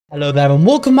Hello there and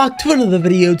welcome back to another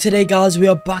video. Today guys, we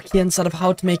are back here inside of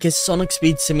how to make a Sonic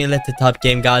Speed Simulator type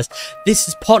game guys. This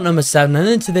is part number 7 and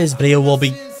in today's video we'll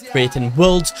be creating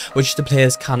worlds which the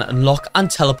players can unlock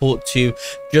and teleport to,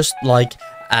 just like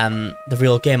the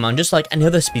real game and just like any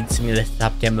other Speed Simulator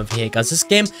type game over here guys. This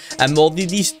game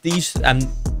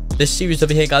this series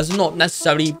over here guys is not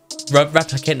necessarily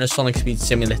replicating a Sonic Speed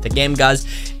Simulator game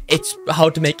guys. It's how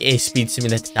to make a Speed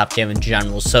Simulator type game in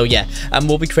general. So yeah,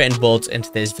 we'll be creating worlds in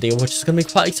today's video, which is going to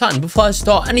be quite exciting. Before I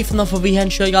start anything off over here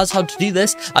and show you guys how to do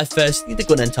this, I first need to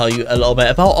go and tell you a little bit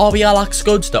about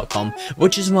RBLXcodes.com,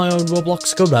 which is my own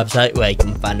Roblox code website where you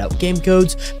can find out game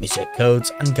codes, music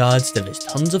codes, and guides. There's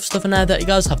tons of stuff in there that you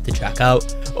guys have to check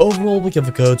out. Overall, we give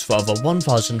the codes for over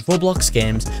 1,000 Roblox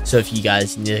games, so if you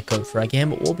guys need a code for a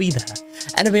game, it will be there.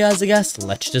 Anyway guys, I guess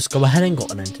let's just go ahead and go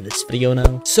on into this video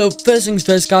now. So first things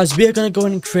first guys, we are going to go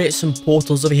in and create some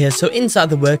portals over here. So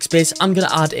inside the workspace, I'm going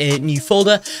to add a new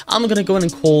folder. I'm going to go in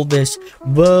and call this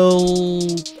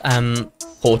world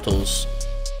portals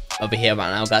over here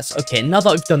right now guys. Okay, now that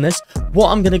we've done this,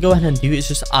 what I'm going to go ahead and do is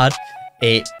just add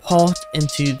a part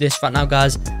into this right now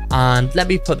guys, and let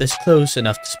me put this close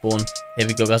enough to spawn. Here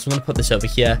we go guys, I'm going to put this over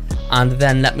here, and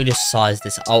then let me just size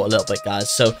this out a little bit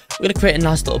guys. So we're going to create a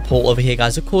nice little portal over here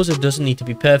guys. Of course it doesn't need to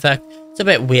be perfect, it's a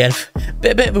bit weird,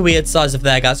 bit of a weird size of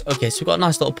there guys. Okay, so we've got a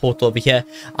nice little portal over here,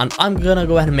 and I'm going to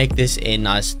go ahead and make this a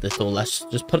nice little, let's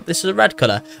just put this as a red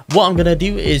color. What I'm going to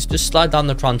do is just slide down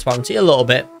the transparency a little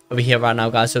bit over here right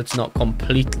now guys, so it's not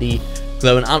completely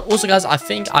glowing. And also guys, I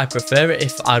think I prefer it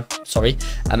if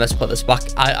let's put this back.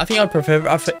 I think I'd prefer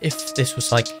it if this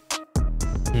was like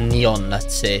neon,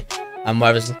 let's say, and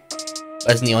whereas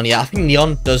neon, yeah, I think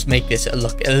neon does make this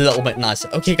look a little bit nicer.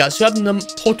 Okay guys, so we have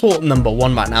portal number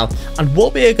 1 right now, and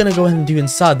what we are going to go ahead and do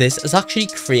inside this is actually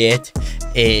create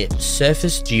a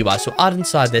surface GUI. So add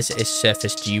inside this is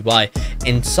surface GUI.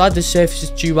 Inside the surface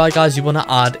GUI guys, you want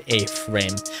to add a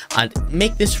frame and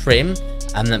make this frame,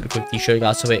 and let me quickly show you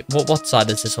guys. So wait, what side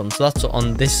is this on? So that's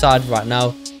on this side right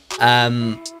now.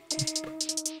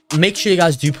 Make sure you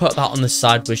guys do put that on the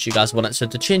side which you guys want it. So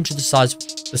to change the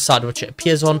side which it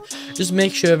appears on, just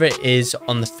make sure it is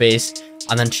on the face,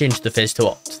 and then change the face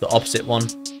to the opposite one,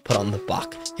 put it on the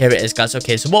back. Here it is guys.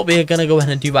 Okay, so what we're going to go ahead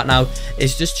and do right now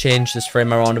is just change this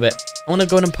frame around a bit. I want to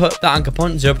go ahead and put the anchor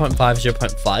point 0.5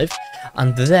 0.5,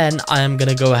 and then I am going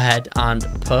to go ahead and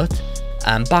put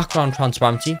background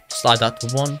transparency, slide that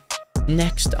to 1.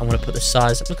 Next I'm going to put the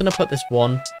size, I'm just going to put this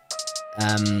 1.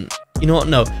 You know what,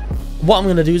 no, what I'm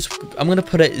going to do is I'm going to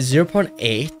put it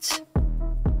 0.8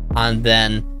 and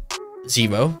then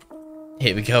 0.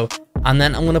 Here we go. And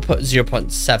then I'm going to put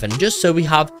 0.7 just so we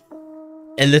have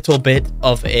a little bit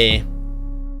of a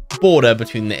border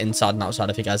between the inside and outside,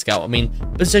 if you guys get what I mean.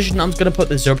 Position, I'm just going to put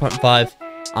the 0.5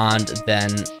 and then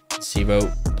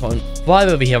 0.5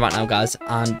 over here right now guys,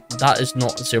 and that is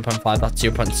not 0.5, that's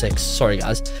 0.6. sorry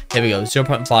guys. Here we go,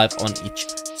 0.5 on each.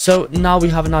 So now we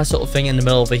have a nice little thing in the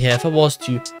middle over here. If I was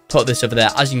to put this over there,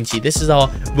 as you can see, this is our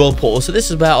world portal. So this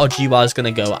is where our GUI is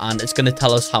going to go, and it's going to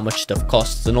tell us how much stuff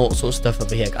costs and all sorts of stuff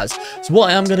over here guys. So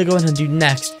what I am going to go ahead and do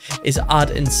next is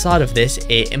add inside of this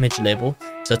a image label.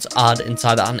 So let's add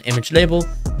inside that an image label.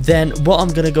 Then what I'm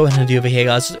going to go ahead and do over here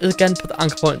guys is again put the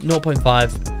anchor point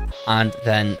 0.5 and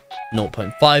then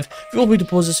 0.5. If you want me to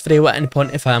pause this video at any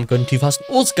point if I am going too fast.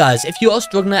 Also guys, if you are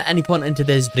struggling at any point in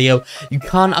today's video, you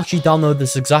can actually download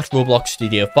this exact Roblox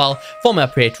Studio file from my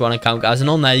Patreon account guys, and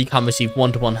on there you can receive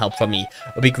one-to-one help from me.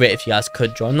 It would be great if you guys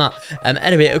could join that.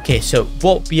 Anyway, okay, so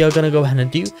what we are going to go ahead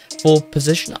and do for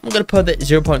position, I'm going to put the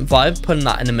 0.5, putting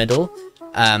that in the middle,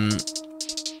 and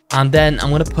then I'm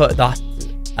going to put that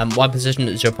Y position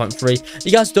at 0.3.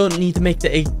 You guys don't need to make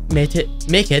it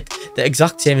the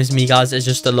exact same as me guys. It's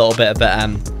just a little bit of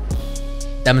a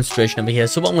demonstration over here.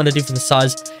 So what I'm going to do for the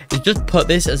size is just put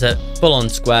this as a full-on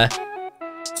square.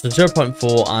 So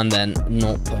 0.4 and then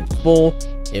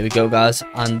 0.4. Here we go guys.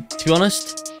 And to be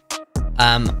honest,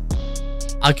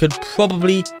 I could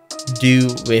probably do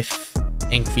with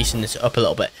increasing this up a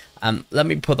little bit. Let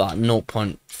me put that at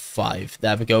 0.5.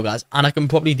 There we go guys. And I can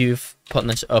probably do with putting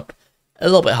this up a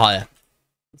little bit higher.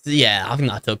 Yeah, I think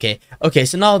that's okay. Okay,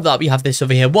 so now that we have this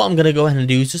over here, what I'm going to go ahead and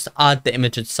do is just add the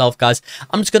image itself guys.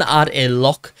 I'm just going to add a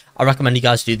lock. I recommend you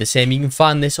guys do the same. You can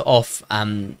find this off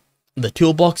the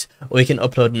toolbox, or you can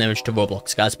upload an image to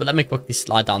Roblox guys. But let me quickly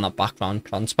slide down that background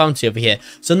transparency over here.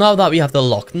 So now that we have the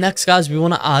lock, next guys, we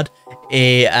want to add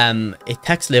a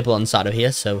text label inside of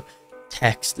here. So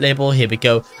text label, here we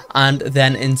go. And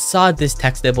then inside this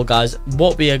text label guys,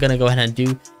 what we are going to go ahead and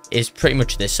do is pretty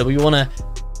much this. So we want to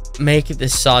make the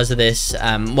size of this,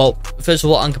 well, first of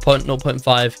all, anchor point 0.5,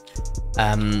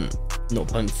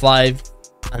 0.5,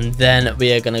 And then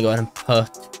we are going to go ahead and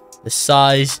put the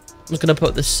size. I'm just going to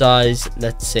put the size,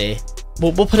 let's say,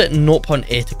 we'll put it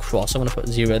 0.8 across. I'm going to put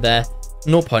 0 there,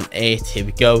 0.8, here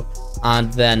we go.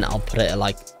 And then I'll put it at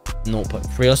like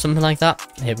 0.3 or something like that.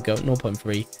 Here we go,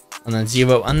 0.3 and then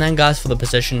 0. And then guys, for the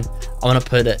position, I want to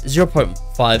put it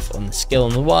 0.5 on the scale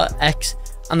on the y-x,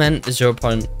 and then 0.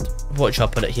 What should I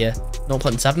put it here?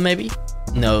 0.7 maybe?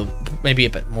 No, maybe a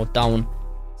bit more down.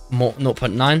 More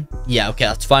 0.9. Yeah, okay,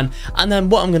 that's fine. And then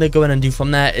what I'm going to go in and do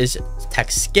from there is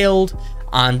text scaled,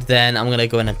 and then I'm going to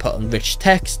go in and put on rich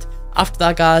text. After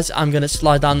that, guys, I'm going to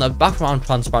slide down the background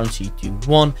transparency to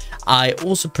 1. I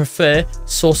also prefer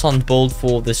source on bold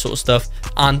for this sort of stuff.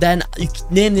 And then you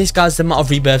name this, guys, the amount of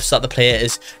rebirths that the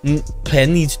player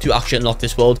needs to actually unlock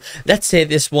this world. Let's say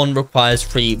this one requires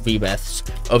 3 rebirths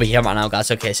over here right now,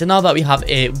 guys. Okay, so now that we have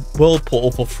a world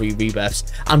portal for 3 rebirths,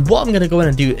 and what I'm going to go in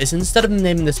and do is, instead of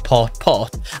naming this part,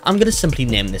 I'm going to simply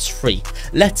name this free.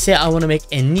 Let's say I want to make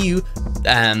a new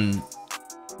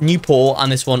portal,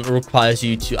 and this one requires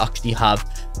you to actually have,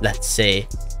 let's say,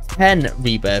 10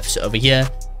 rebirths over here.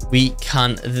 We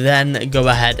can then go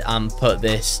ahead and put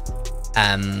this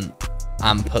and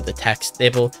put the text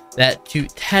label there to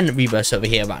 10 rebirths over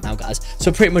here right now, guys.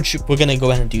 So pretty much we're gonna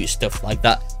go ahead and do stuff like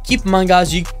that. Keep in mind,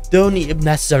 guys, you don't need to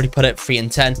necessarily put it 3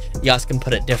 and 10. You guys can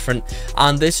put it different,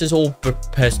 and this is all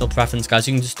personal preference, guys.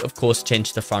 You can just, of course,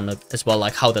 change the front as well,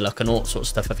 like how they look and all sorts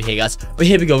of stuff over here, guys. But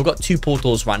here we go, we've got 2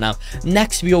 portals right now.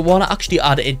 Next, we want to actually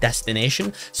add a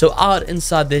destination, so add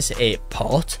inside this a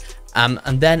part, and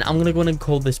then I'm gonna go in and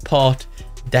call this part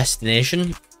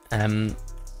destination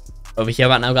over here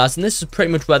right now, guys. And this is pretty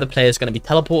much where the player is going to be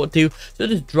teleported to. So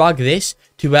just drag this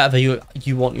to wherever you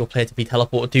want your player to be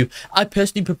teleported to. I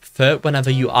personally prefer,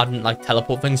 whenever you add in like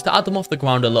teleport things, to add them off the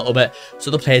ground a little bit so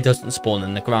the player doesn't spawn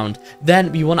in the ground.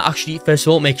 Then we want to actually, first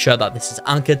of all, make sure that this is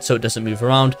anchored so it doesn't move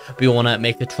around. We want to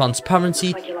make the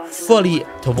transparency fully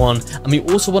to 1, and we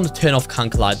also want to turn off can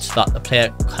collide so that the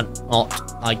player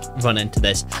cannot like run into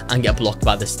this and get blocked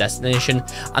by this destination.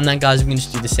 And then, guys, we can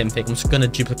just do the same thing. I'm just going to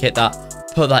duplicate that,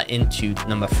 put that into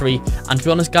number 3, and to be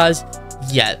honest, guys,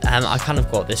 yeah, I kind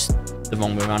of got this the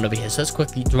wrong way around over here, so let's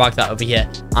quickly drag that over here,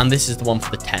 and this is the one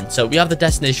for the 10. So we have the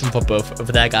destination for both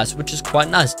over there, guys, which is quite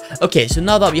nice. Okay, so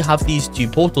now that we have these 2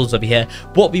 portals over here,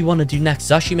 what we want to do next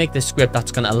is actually make this script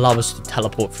that's going to allow us to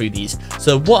teleport through these.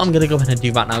 So what I'm going to go ahead and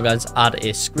do right now, guys, add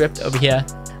a script over here.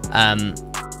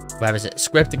 Where is it?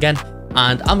 Script again,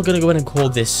 and I'm going to go ahead and call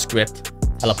this script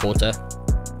teleporter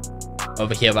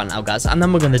over here right now, guys. And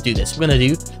then we're going to do this. We're going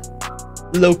to do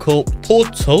local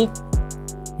portal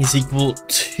is equal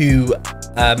to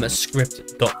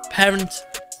script.parent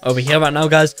over here right now,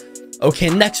 guys. Okay,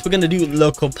 next we're going to do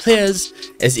local players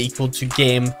is equal to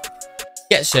game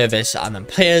get service and then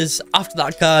players. After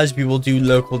that, guys, we will do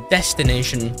local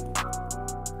destination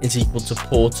is equal to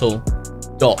portal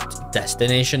dot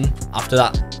destination. After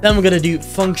that, then we're going to do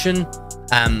function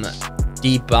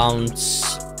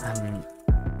debounce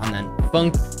and then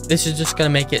func. This is just going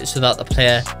to make it so that the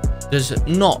player does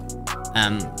not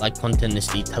like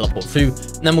continuously teleport through.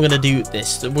 And then we're going to do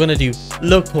this. So we're going to do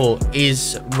local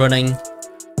is running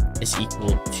is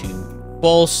equal to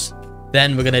false.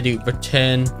 Then we're going to do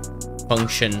return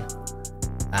function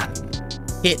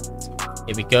hit.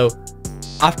 Here we go.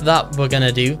 After that, we're going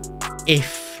to do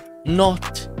if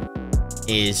not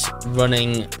is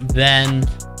running, then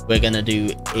we're going to do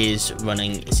is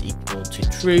running is equal to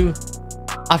true.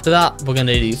 After that, we're going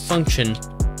to do function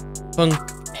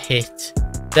func hit.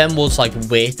 Then we'll just like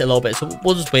wait a little bit, so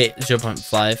we'll just wait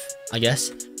 0.5, I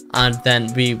guess, and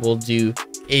then we will do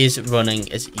is running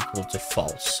is equal to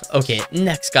false. Okay,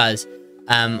 next, guys,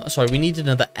 sorry, we need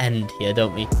another end here,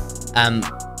 don't we?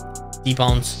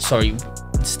 Debounce, sorry,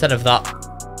 instead of that,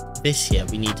 this here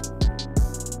we need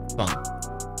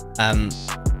fun.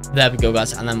 There we go,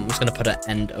 guys, and then we're just gonna put an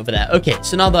end over there. Okay,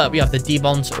 so now that we have the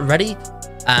debounce ready,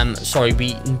 sorry,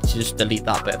 we need to just delete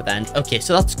that bit at the end. Okay,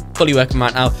 so that's fully working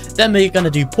right now. Then we're going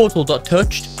to do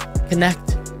portal.touched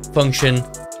connect function.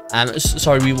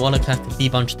 Sorry, we want to connect the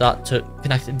debounce that to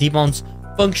connect the debounce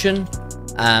function.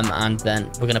 And then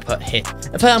we're going to put hit.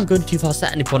 If I am going too fast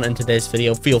at any point in today's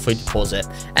video, feel free to pause it.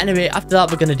 Anyway, after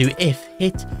that, we're going to do if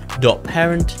hit dot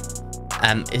parent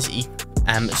is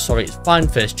sorry, it's find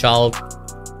first child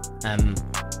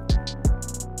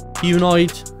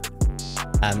humanoid.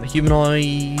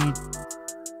 Humanoid.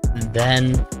 And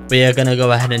then we are gonna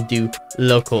go ahead and do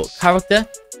local character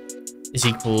is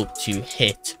equal to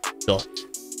hit dot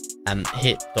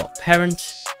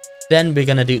parent. Then we're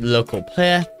gonna do local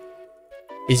player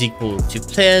is equal to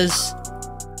players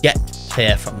get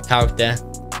player from character.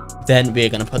 Then we're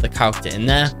gonna put the character in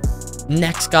there.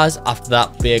 Next, guys, after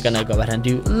that, we're gonna go ahead and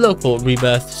do local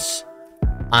rebirths,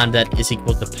 and that is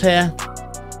equal to player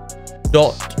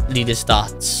dot leader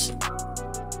stats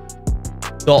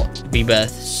dot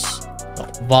rebirths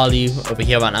dot value over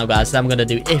here right now, guys. Then I'm gonna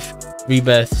do if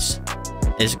rebirths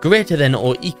is greater than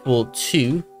or equal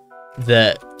to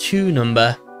the 2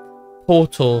 number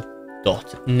portal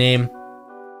dot name.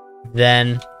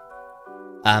 Then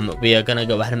we are gonna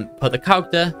go ahead and put the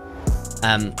character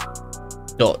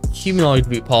dot humanoid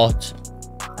root part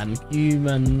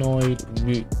humanoid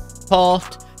root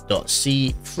part dot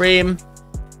c frame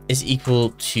is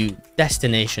equal to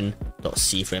destination dot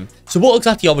c frame. So what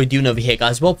exactly are we doing over here,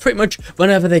 guys? Well, pretty much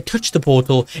whenever they touch the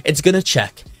portal, it's gonna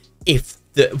check if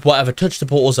whatever touched the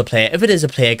portal is a player. If it is a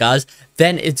player, guys,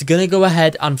 then it's gonna go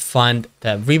ahead and find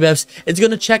their rebirths. It's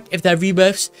gonna check if their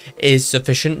rebirths is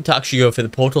sufficient to actually go through the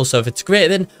portal. So if it's greater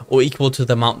than or equal to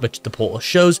the amount which the portal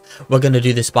shows, we're gonna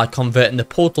do this by converting the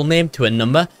portal name to a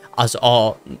number, as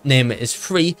our name is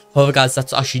 3. However, guys,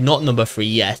 that's actually not number 3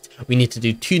 yet. We need to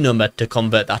do 2 number to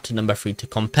convert that to number 3 to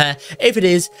compare. If it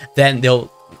is, then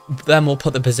we'll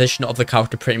put the position of the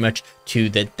character pretty much to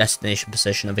the destination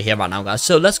position over here right now, guys.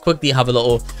 So let's quickly have a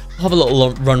little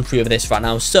run through of this right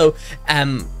now. So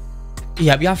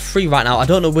yeah, we have 3 right now. I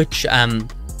don't know which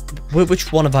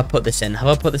one have I put this in. Have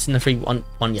I put this in the 3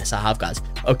 one? Yes, I have, guys.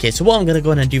 Okay, so what I'm gonna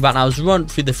go ahead and do right now is run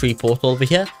through the 3 portal over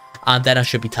here, and then I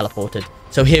should be teleported.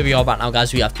 So here we are right now,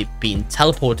 guys. We have been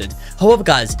teleported. However,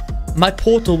 guys, my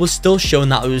portal was still showing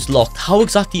that it was locked. How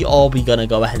exactly are we gonna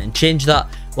go ahead and change that?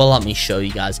 Well, let me show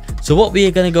you guys. So what we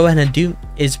are going to go ahead and do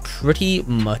is pretty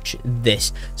much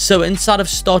this. So inside of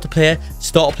start a player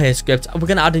script, we're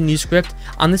going to add a new script,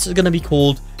 and this is going to be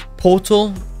called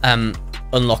portal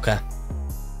unlocker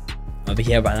over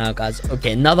here right now, guys.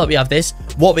 Okay, now that we have this,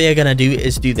 what we are going to do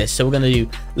is do this. So we're going to do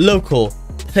local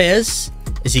players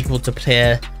is equal to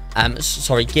player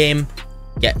game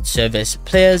get service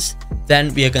players.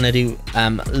 Then we are going to do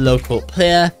local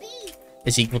player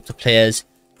is equal to players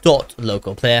dot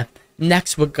local player.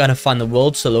 Next, we're gonna find the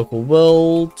world. So local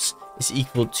worlds is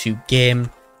equal to game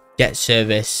get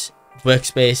service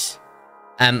workspace.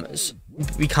 So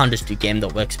we can't just do game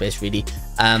dot workspace really.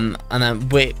 And then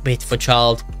wait for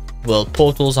child world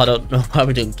portals. I don't know why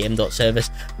we're doing game dot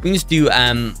service. We can just do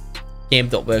game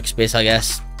dot workspace, I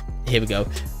guess. Here we go.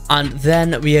 And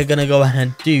then we are gonna go ahead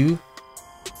and do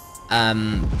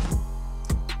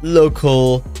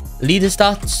local leader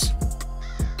stats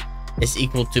is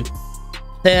equal to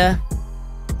player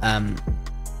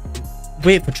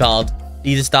wait for child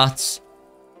leader stats.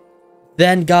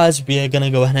 Then, guys, we are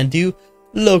gonna go ahead and do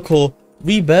local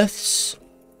rebirths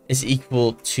is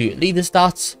equal to leader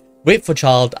stats wait for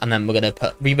child, and then we're gonna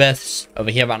put rebirths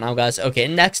over here right now, guys. Okay,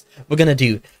 next we're gonna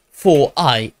do for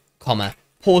I comma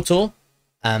portal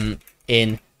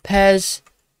in pairs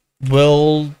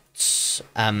worlds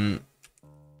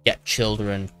get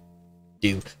children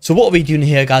do. So what are we doing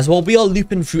here, guys? Well, we are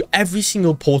looping through every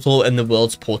single portal in the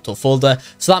world's portal folder.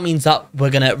 So that means that we're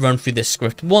gonna run through this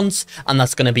script once, and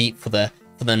that's gonna be for the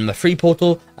number 3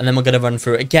 portal, and then we're gonna run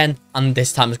through it again, and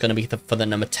this time it's gonna be for the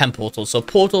number 10 portal. So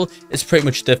portal is pretty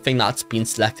much the thing that's been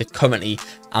selected currently,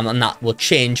 and that will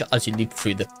change as you loop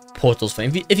through the portals.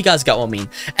 If you guys get what I mean.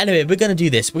 Anyway, we're gonna do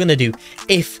this. We're gonna do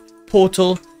if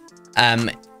portal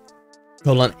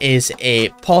colon is a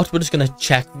part. We're just going to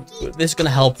check. This is going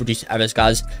to help reduce errors,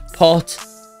 guys. Part.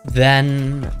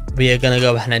 Then we are going to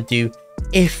go ahead and do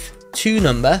if 2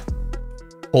 number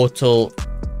portal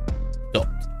dot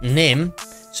name.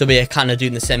 So we are kind of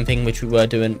doing the same thing which we were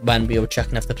doing when we were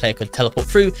checking if the player could teleport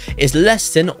through, is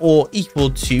less than or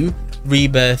equal to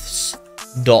rebirths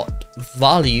dot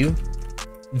value.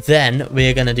 Then we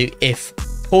are going to do if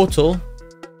portal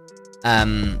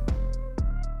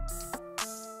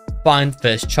find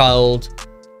first child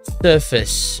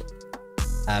surface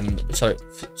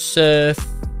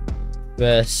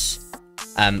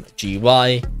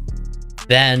GUI.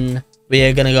 Then we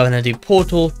are gonna go ahead and do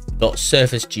portal dot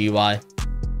surface GUI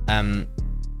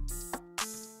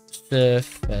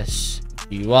surface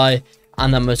GUI,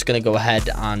 and I'm just gonna go ahead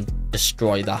and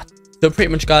destroy that. So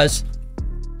pretty much, guys,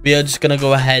 we are just gonna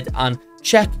go ahead and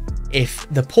check if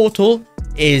the portal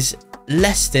is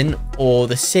less than or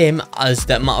the same as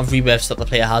the amount of rebirths that the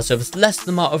player has. So if it's less than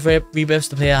the amount of rebirths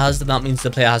the player has, then that means the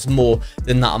player has more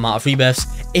than that amount of rebirths.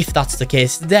 If that's the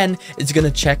case, then it's going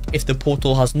to check if the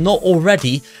portal has not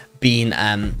already been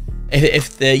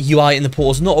if the UI in the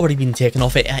portal has not already been taken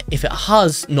off. If it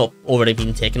has not already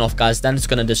been taken off, guys, then it's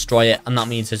going to destroy it, and that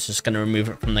means it's just going to remove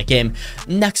it from the game.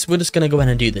 Next, we're just going to go ahead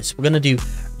and do this. We're going to do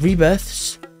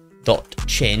rebirths dot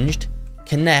changed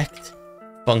connect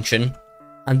function.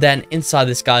 And then inside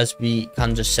this, guys, we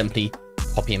can just simply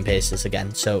copy and paste this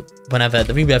again. So whenever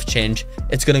the rebirth change,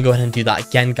 it's going to go ahead and do that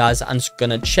again, guys. And it's going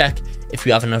to check if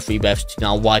we have enough rebirths to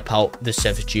now wipe out the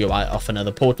service GUI off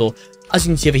another portal. As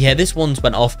you can see over here, this one's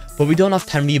went off, but we don't have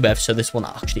 10 rebirths, so this one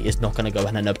actually is not going to go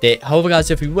ahead and update. However,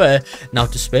 guys, if we were now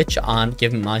to switch and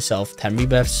give myself 10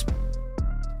 rebirths,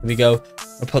 here we go,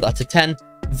 I'll put that to 10.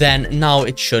 Then now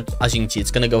it should, as you can see,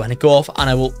 it's going to go ahead and go off, and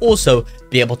I will also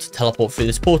be able to teleport through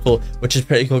this portal, which is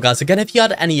pretty cool, guys. Again, if you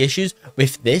had any issues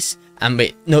with this,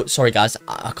 wait, no, sorry guys,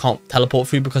 I can't teleport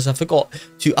through because I forgot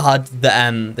to add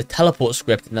the teleport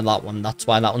script into that one. That's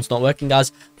why that one's not working,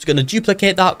 guys. I'm just going to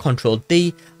duplicate that, Control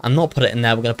D, and not put it in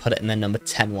there. We're going to put it in the number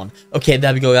 10 one. Okay,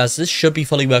 there we go, guys. This should be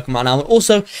fully working right now. And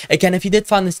also, again, if you did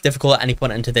find this difficult at any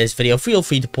point into this video, feel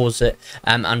free to pause it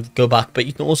and go back. But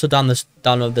you can also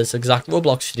download this exact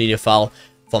Roblox Studio file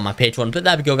for my Patreon. But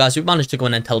there we go, guys. We managed to go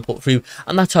in and teleport through,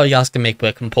 and that's how you guys can make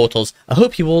working portals. I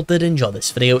hope you all did enjoy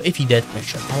this video. If you did, make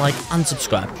sure to like and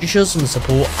subscribe to show some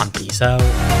support, and peace out.